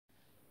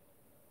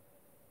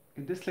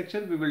In this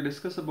lecture, we will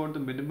discuss about the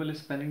minimal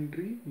spanning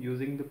tree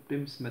using the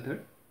Prim's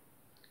method.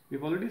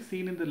 We've already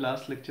seen in the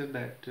last lecture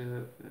that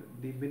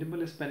the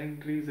minimal spanning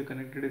tree is a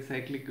connected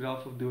acyclic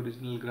graph of the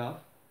original graph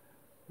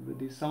with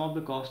the sum of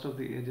the cost of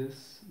the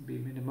edges be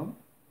minimum.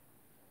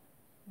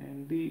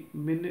 And the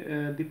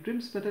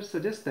Prim's method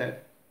suggests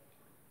that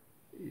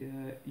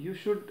you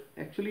should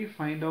actually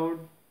find out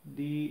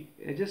the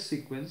edges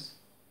sequence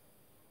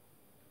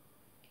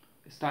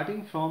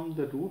starting from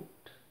the root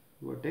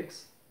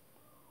vertex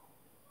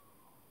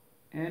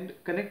and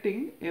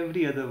connecting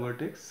every other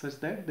vertex such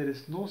that there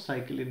is no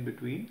cycle in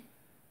between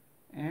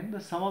and the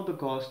sum of the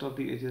cost of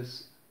the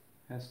edges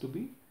has to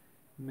be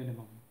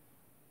minimum.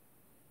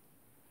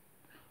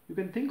 You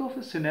can think of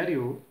a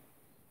scenario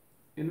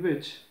in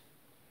which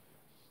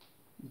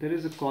there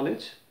is a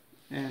college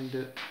and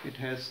it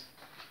has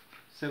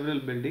several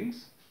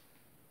buildings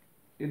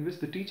in which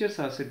the teachers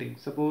are sitting.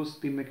 Suppose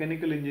the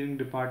mechanical engineering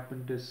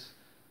department is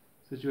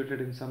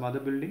situated in some other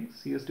building,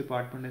 CS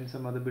department in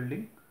some other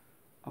building,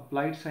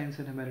 applied science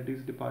and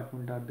humanities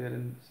department are there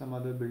in some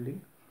other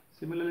building.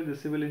 Similarly, the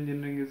civil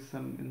engineering is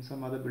in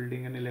some other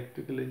building and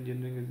electrical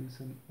engineering is in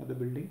some other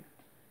building.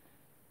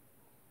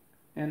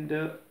 And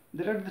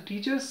there are the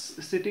teachers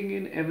sitting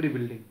in every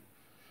building.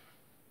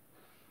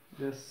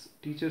 There's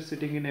teachers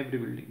sitting in every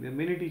building. There are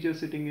many teachers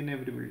sitting in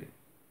every building.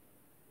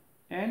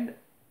 And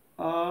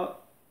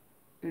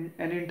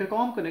an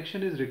intercom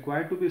connection is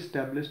required to be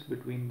established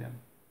between them,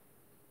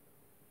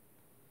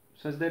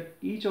 such that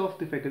each of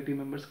the faculty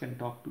members can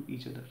talk to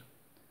each other.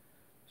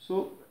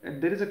 So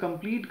there is a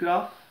complete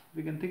graph.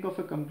 We can think of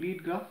a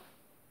complete graph.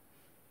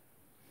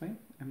 Fine.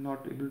 I'm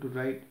not able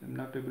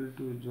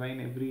to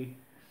join every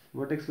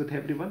vertex with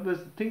everyone,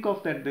 but think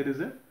of that there is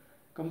a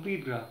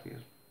complete graph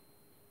here.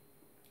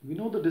 We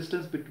know the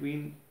distance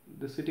between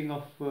the sitting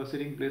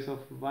place of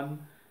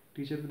one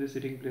teacher with the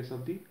sitting place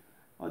of the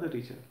other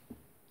teacher.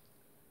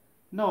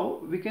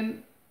 Now we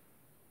can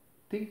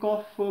think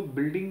of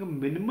building a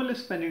minimal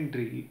spanning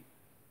tree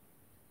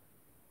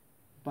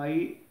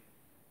by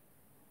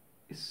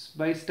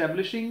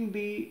establishing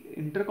the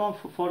intercom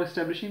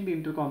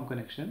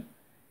connection,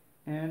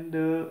 and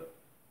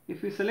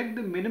if we select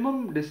the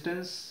minimum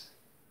distance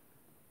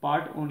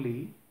part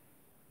only,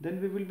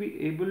 then we will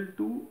be able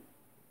to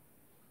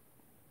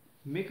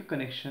make a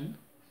connection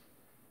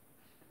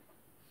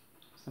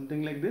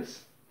something like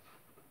this.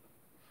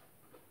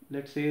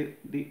 Let's say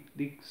the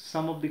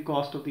sum of the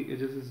cost of the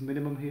edges is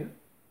minimum here.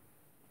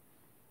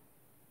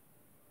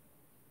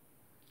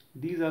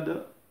 These are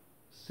the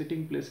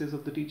sitting places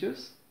of the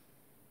teachers.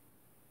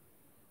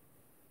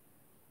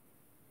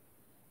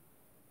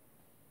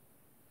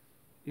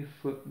 If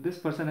this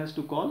person has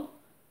to call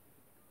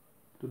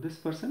to this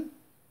person,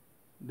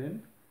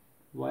 then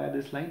via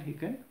this line he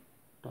can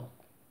talk.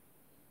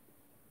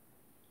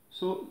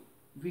 So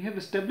we have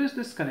established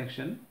this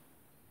connection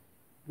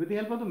with the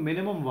help of the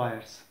minimum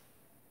wires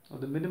or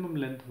the minimum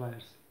length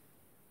wires.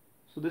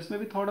 So this may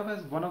be thought of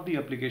as one of the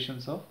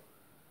applications of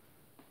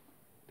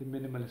the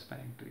minimal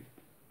spanning tree.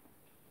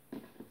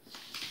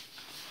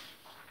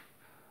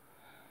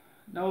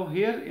 Now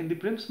here in the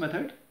Prim's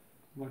method,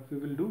 what we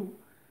will do,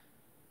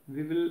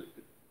 we will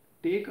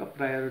take a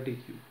priority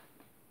queue,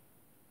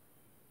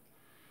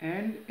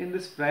 and in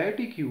this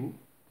priority queue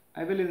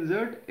I will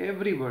insert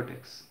every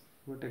vertex.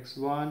 Vertex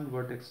 1,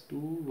 vertex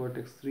 2,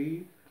 vertex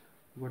 3,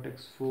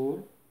 vertex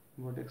 4,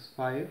 vertex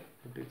 5,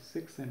 vertex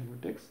 6 and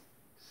vertex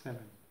 7.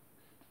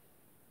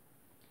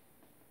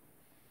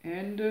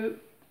 And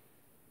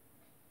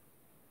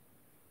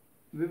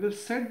we will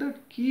set the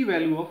key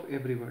value of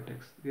every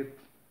vertex. We are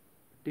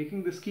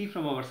taking this key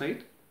from our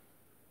side,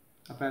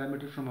 a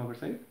parameter from our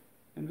side,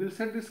 and we'll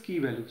set these key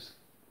values.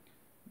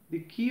 The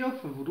key of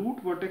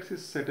root vertex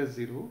is set as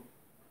 0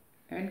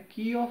 and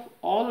key of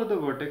all other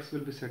vertex will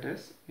be set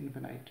as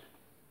infinite.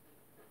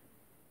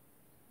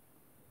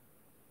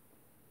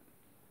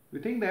 We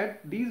think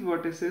that these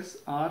vertices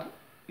are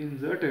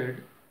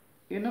inserted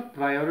in a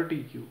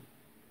priority queue.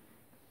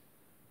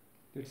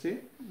 Let's say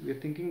we are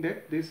thinking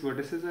that these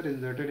vertices are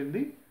inserted in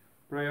the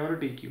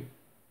priority queue.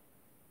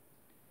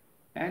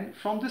 And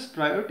from this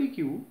priority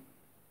queue,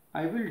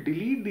 I will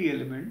delete the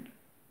element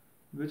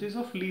which is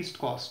of least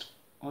cost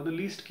or the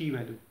least key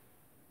value.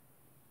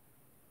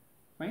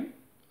 Fine.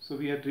 So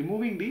we are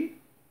removing the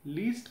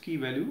least key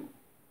value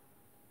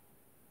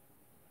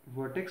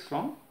vertex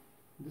from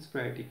this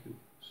priority queue.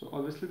 So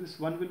obviously this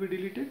 1 will be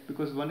deleted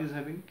because 1 is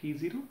having key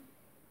 0.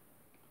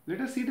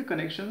 Let us see the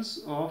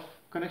connections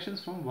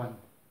from 1.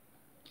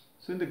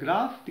 So in the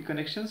graph, the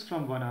connections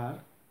from 1 are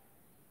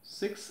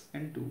 6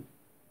 and 2.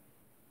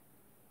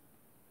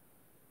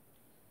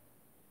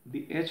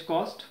 The edge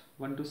cost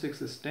 1 to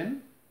 6 is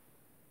 10.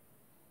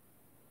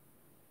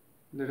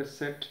 Let us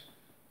set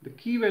the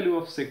key value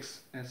of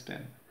 6 as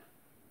 10.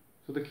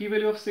 So the key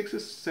value of 6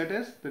 is set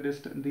as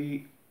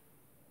the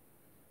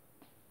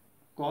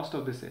cost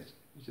of this edge,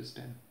 which is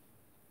 10.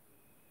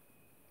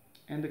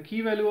 And the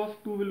key value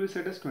of 2 will be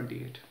set as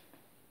 28.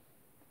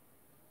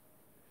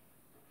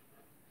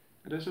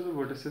 The rest of the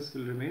vertices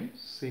will remain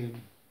same.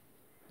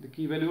 The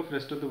key value of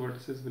rest of the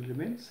vertices will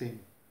remain same.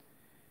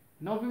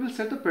 Now we will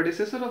set the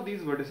predecessor of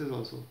these vertices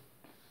also.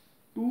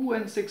 2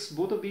 and 6,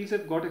 both of these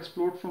have got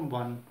explored from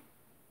 1.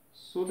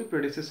 So the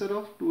predecessor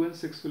of 2 and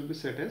 6 will be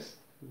set as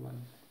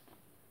 1.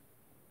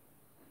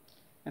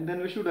 And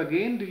then we should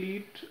again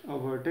delete a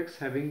vertex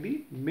having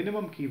the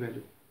minimum key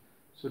value.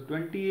 So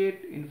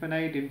 28,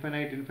 infinite,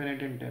 infinite,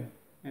 infinite, and 10,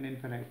 and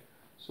infinite.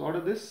 So out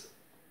of this,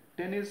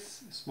 10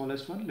 is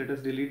smallest one. Let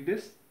us delete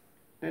this.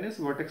 10 is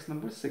vertex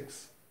number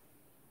 6.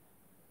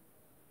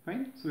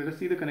 Fine. So let us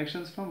see the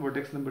connections from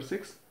vertex number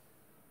 6.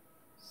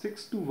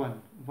 6 to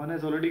 1. 1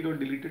 has already got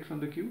deleted from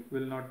the queue. We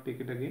will not take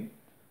it again.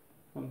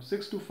 From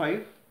 6 to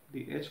 5,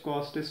 the edge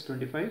cost is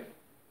 25.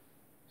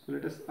 So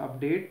let us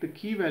update the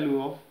key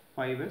value of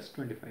 5 as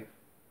 25.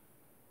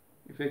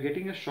 If we are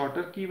getting a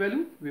shorter key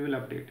value, we will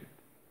update it.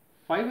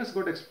 5 has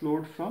got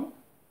explored from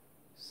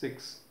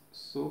 6.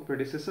 So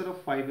predecessor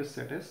of 5 is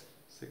set as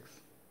 6.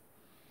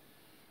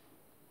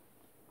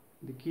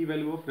 The key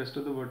value of rest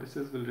of the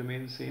vertices will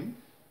remain same.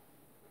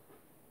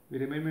 We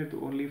remain with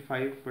only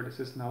 5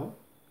 vertices now.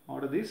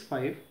 Out of these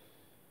 5,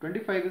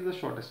 25 is the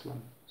shortest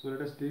one. So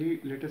let us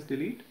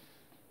delete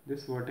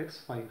this vertex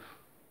 5.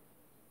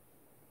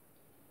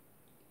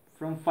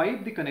 From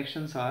 5 the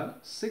connections are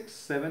 6,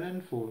 7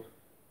 and 4.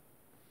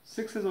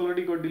 6 has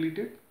already got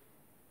deleted.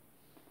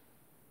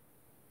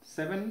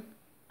 7,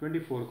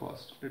 24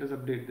 cost. Let us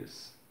update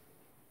this.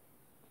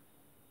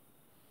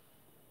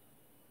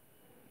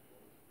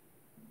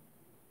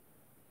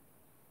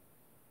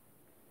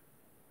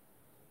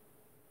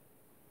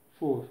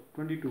 4,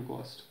 22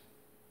 cost.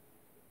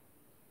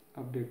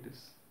 Update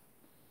this.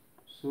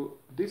 So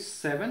this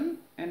 7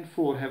 and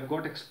 4 have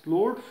got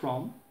explored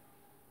from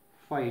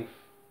 5.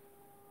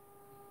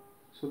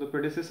 So the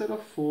predecessor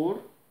of 4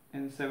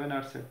 and 7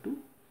 are set to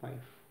 5.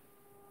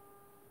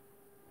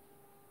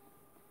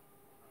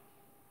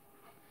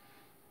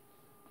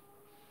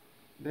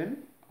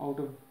 Then out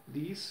of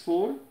these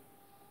 4,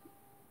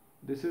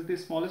 this is the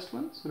smallest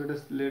one. So let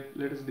us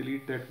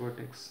delete that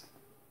vertex.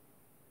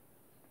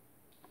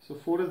 So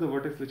 4 is the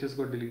vertex which has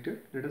got deleted.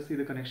 Let us see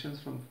the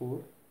connections from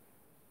 4.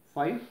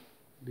 5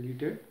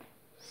 deleted,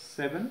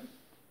 7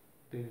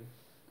 there.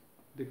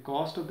 The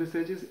cost of this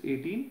edge is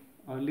 18.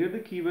 Earlier the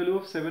key value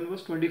of 7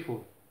 was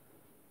 24.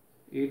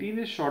 18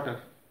 is shorter,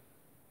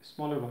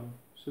 smaller one.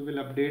 So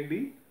we'll update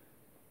the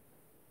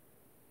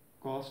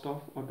cost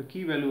of, or the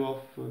key value of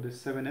this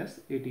 7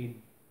 as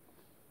 18.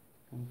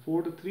 From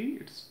 4 to 3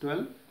 it's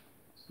 12.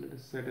 So let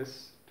us set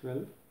as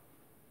 12.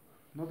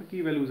 Now the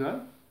key values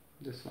are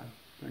this one,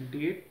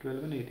 28,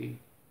 12 and 18.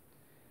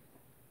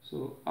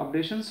 So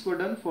updations were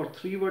done for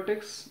 3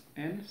 vertex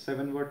and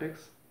 7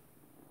 vertex.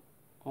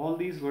 All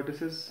these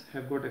vertices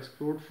have got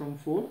explored from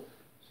 4.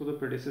 So the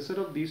predecessor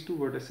of these 2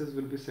 vertices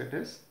will be set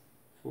as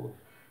 4.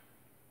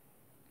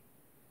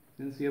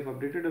 Since we have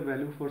updated a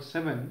value for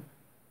 7,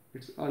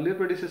 its earlier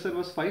predecessor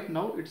was 5,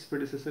 now its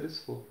predecessor is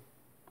 4.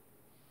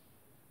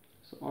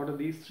 So out of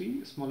these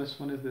 3, smallest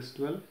one is this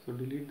 12. So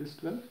delete this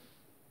 12.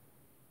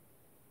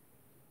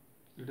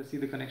 Let us see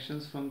the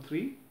connections from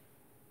 3.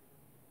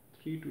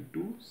 3 to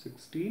 2,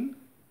 16.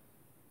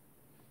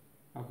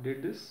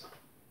 Update this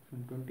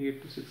from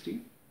 28 to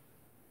 16.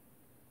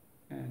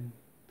 And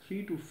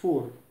 3 to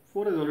 4.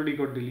 4 has already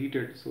got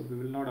deleted, so we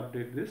will not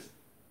update this.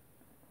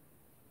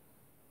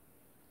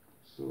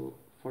 So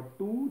for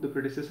 2, the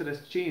predecessor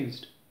has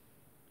changed.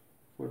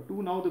 For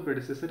 2 now the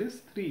predecessor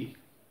is 3.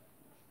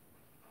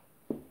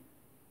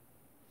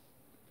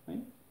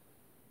 Fine.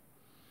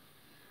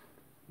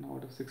 Now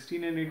out of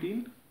 16 and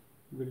 18,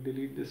 we'll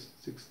delete this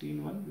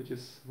 16 one, which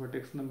is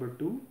vertex number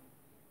 2.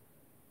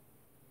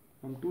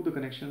 From 2 the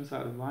connections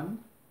are 1,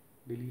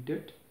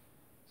 deleted,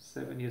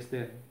 7, yes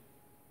there.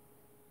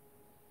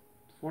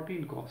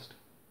 14 cost.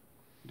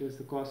 It is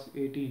the cost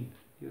 18.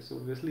 Yes,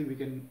 obviously we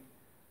can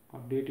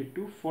update it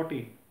to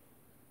 14.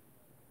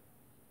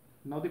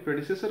 Now the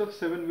predecessor of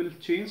 7 will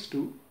change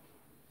to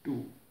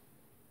 2.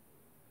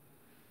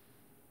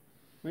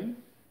 Fine.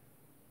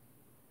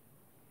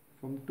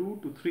 From 2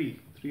 to 3.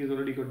 3 has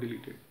already got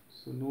deleted.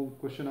 So no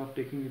question of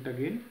taking it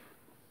again.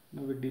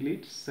 Now we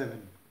delete 7.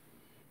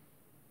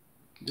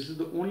 This is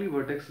the only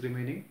vertex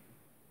remaining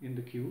in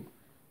the queue.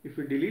 If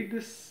we delete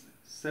this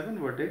 7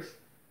 vertex,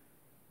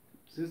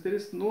 since there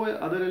is no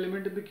other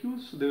element in the queue,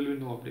 so there will be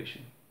no updation.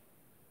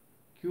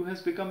 Queue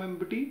has become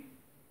empty.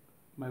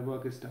 My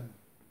work is done.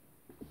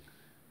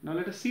 Now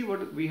let us see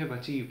what we have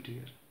achieved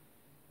here.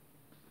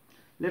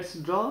 Let's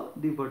draw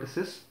the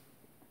vertices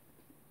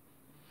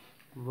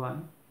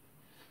 1,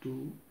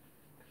 2,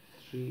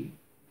 3,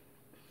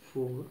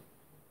 4,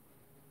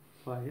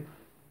 5,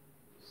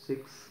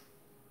 6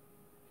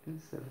 and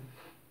 7.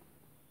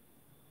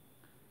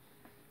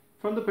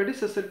 From the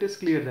predecessor it is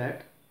clear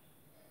that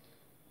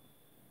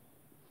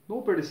no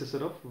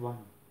predecessor of 1.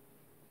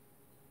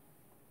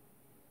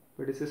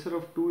 Predecessor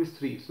of 2 is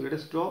 3. So let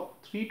us draw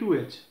 3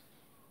 2H.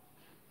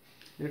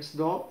 Let's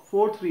draw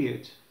 4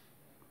 3H.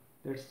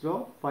 Let's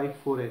draw 5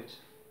 4H.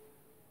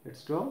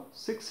 Let's draw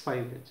 6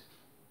 5H.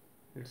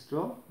 Let's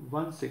draw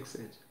 1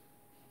 6H.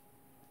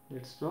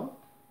 Let's draw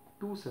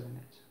 2 7H.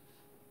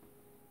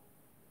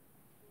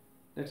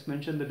 Let's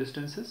mention the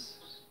distances: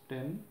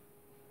 10,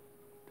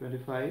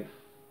 25,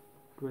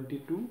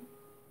 22,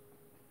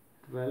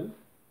 12,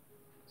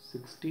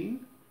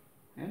 16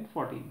 and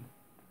 14.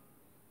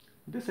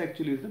 This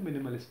actually is the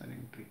minimal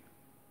spanning tree.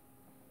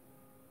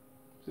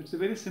 So it's a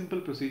very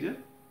simple procedure.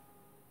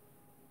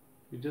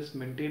 You just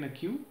maintain a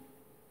queue,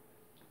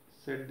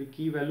 set the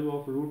key value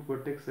of root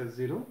vertex as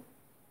 0,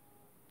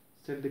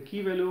 set the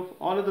key value of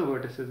all other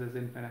vertices as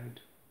infinite.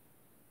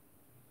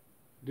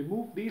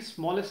 Remove the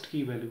smallest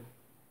key value.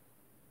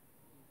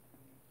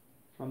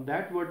 From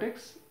that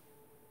vertex,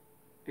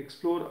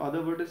 explore other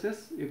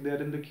vertices if they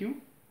are in the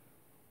queue.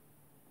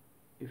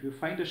 If you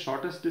find a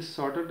shorter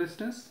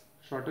distance,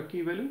 shorter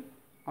key value,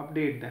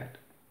 update that,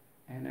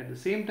 and at the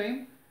same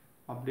time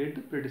update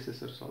the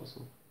predecessors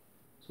also.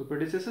 So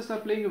predecessors are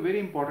playing a very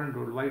important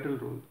role, vital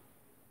role,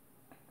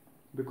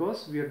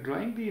 because we are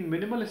drawing the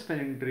minimal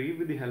spanning tree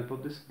with the help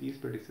of these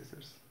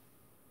predecessors.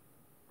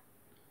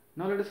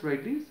 Now let us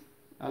write the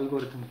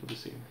algorithm for the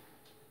same.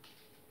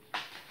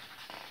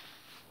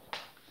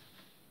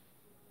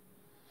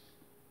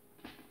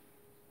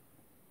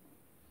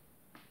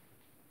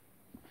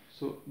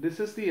 So this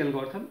is the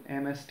algorithm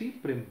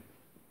MST prim.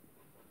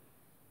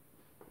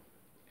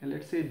 And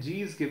let's say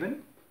G is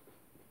given,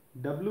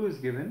 W is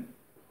given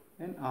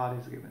and R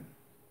is given.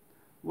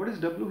 What is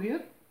W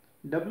here?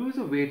 W is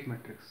a weight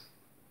matrix.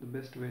 The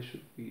best way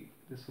should be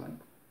this one.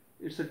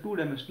 It's a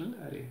two-dimensional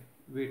array,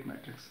 weight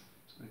matrix.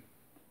 Sorry.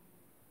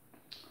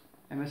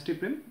 MST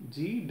prim,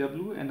 G,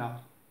 W and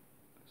R.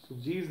 So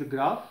G is the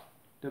graph,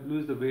 W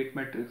is the weight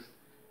matrix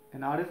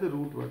and R is the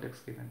root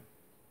vertex given.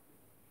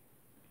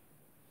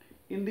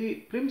 In the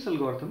prim's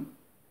algorithm,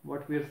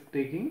 what we are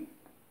taking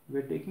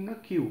a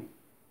queue,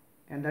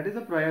 and that is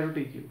a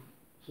priority queue.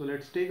 So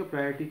let's take a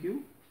priority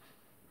queue.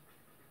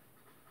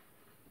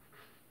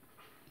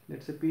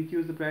 Let's say PQ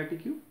is the priority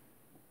queue,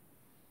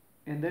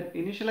 and then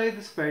initialize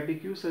this priority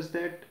queue such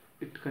that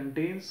it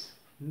contains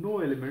no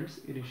elements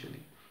initially.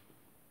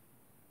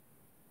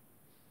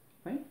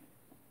 Fine.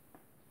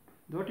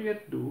 What we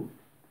have to do,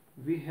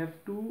 we have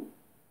to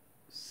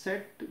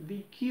set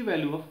the key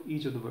value of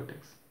each of the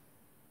vertex.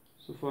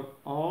 So for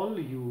all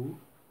u,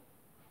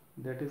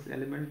 that is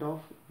element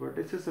of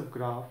vertices of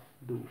graph,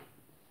 do.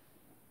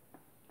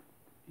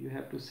 You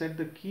have to set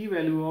the key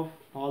value of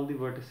all the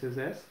vertices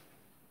as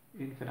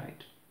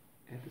infinite.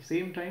 At the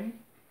same time,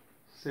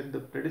 set the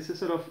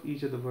predecessor of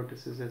each of the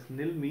vertices as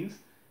nil, means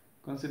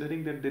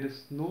considering that there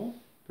is no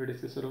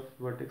predecessor of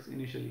vertex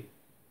initially.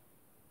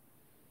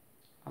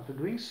 After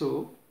doing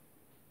so,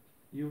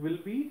 you will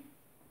be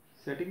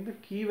setting the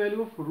key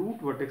value of root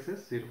vertex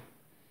as 0.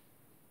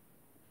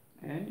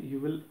 And you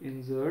will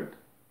insert,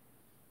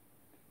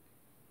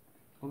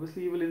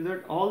 obviously you will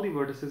insert all the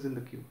vertices in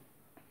the queue.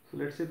 So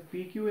let's say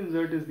PQ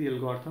insert is the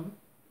algorithm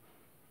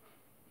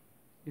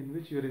in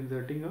which you are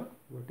inserting a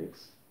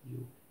vertex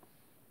u.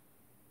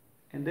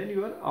 And then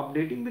you are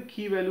updating the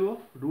key value of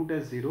root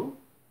as 0.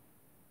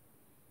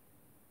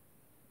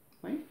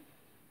 Fine.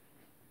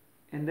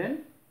 And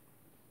then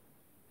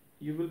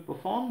you will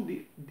perform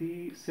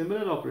the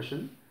similar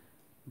operation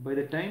by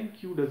the time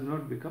Q does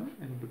not become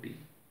empty.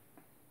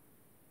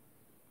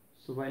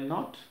 So while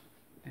not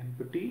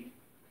empty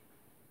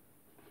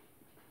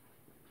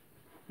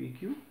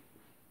PQ,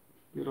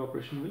 your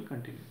operation will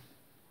continue.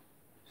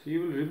 So you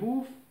will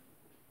remove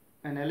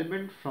an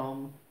element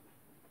from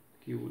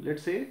Q.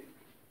 Let's say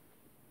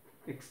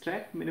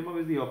extract minimum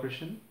is the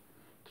operation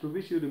through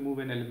which you remove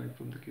an element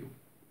from the Q.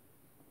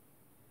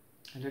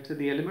 And let's say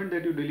the element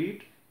that you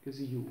delete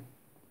is U.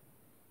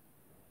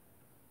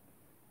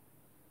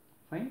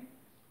 Fine.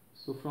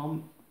 So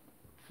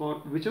for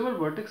whichever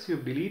vertex you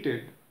have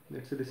deleted,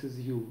 let's say this is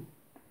U,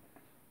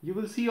 you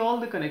will see all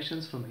the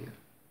connections from here.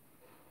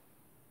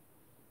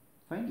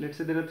 Fine. Let's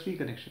say there are 3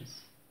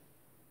 connections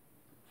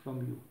from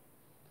U.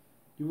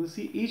 You will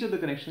see each of the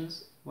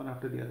connections one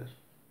after the other.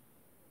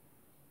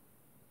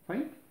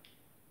 Fine.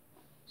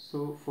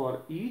 So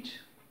for each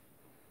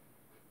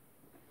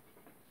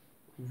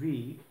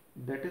V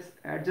that is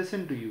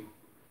adjacent to U,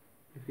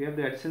 if you have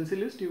the adjacency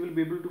list, you will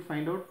be able to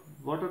find out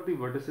what are the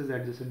vertices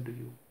adjacent to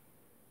U.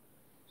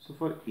 So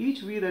for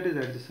each V that is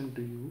adjacent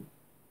to U,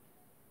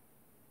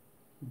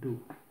 do.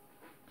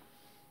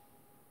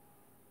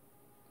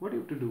 What you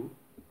have to do,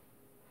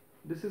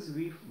 this is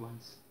V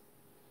once.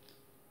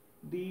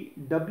 The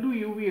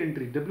WUV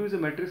entry, W is a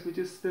matrix which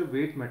is the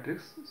weight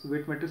matrix. So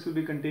weight matrix will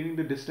be containing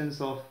the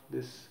distance of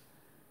this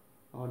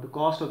or the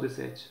cost of this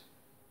H,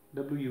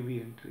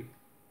 WUV entry.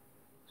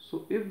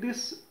 So if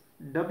this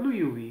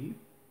WUV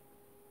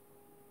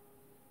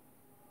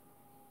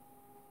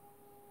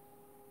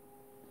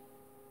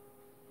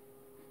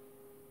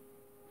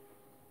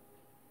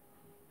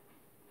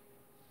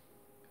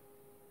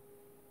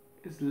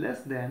is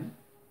less than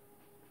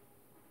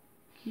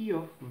key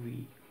of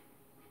V,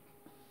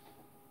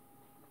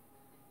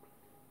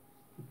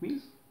 it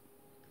means,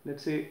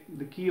 let's say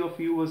the key of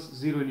U was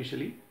 0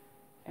 initially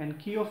and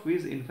key of V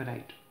is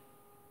infinite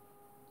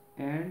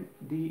and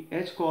the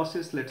H cost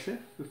is, let's say,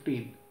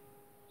 15.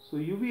 So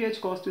UV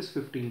H cost is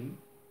 15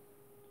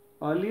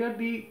 earlier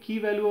the key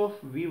value of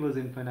v was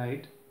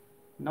infinite.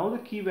 Now the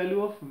key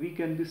value of v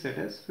can be set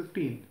as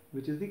 15,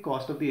 which is the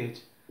cost of the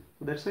edge.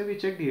 So that's why we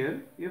checked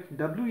here. If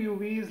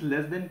wuv is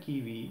less than key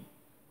v,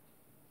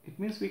 it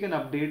means we can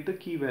update the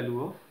key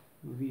value of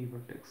v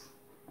vertex.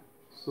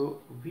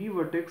 So v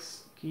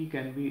vertex key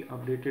can be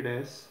updated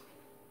as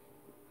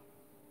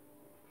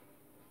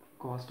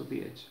cost of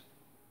the edge,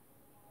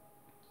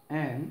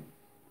 and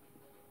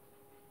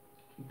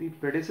the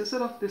predecessor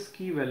of this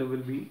key value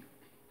will be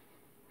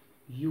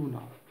u.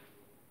 Now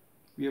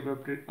we have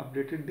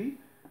updated the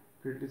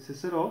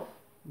predecessor of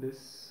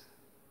this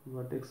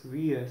vertex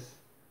v as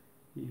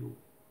u.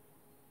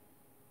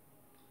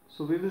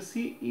 So we will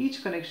see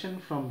each connection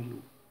from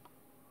u,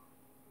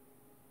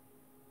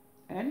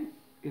 and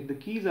if the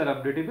keys are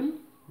updatable,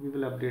 we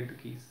will update the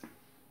keys.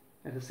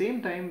 At the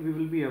same time, we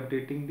will be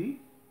updating the,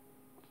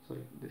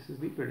 this is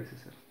the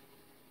predecessor.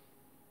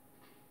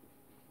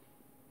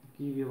 The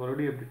key we have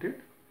already updated,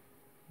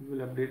 we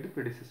will update the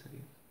predecessor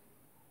here.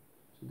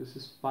 So this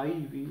is pi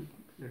v,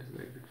 let us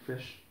write it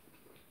fresh.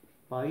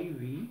 Pi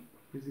v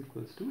is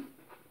equals to u.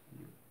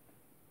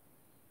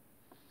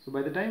 So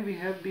by the time we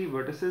have the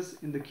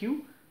vertices in the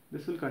queue,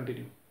 this will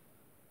continue.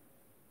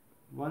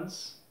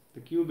 Once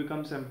the queue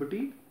becomes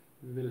empty,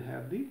 we will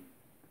have the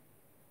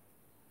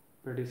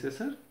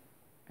predecessor,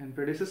 and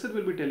predecessor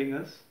will be telling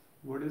us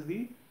what is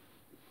the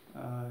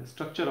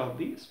structure of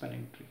the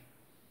spanning tree.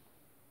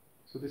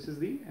 So this is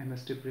the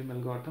MST prim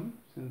algorithm.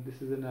 Since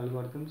this is an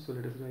algorithm, so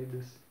let us write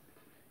this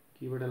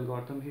keyword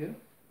algorithm here.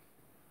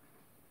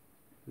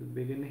 We'll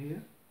begin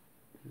here.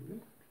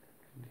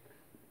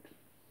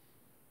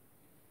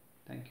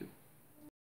 Thank you.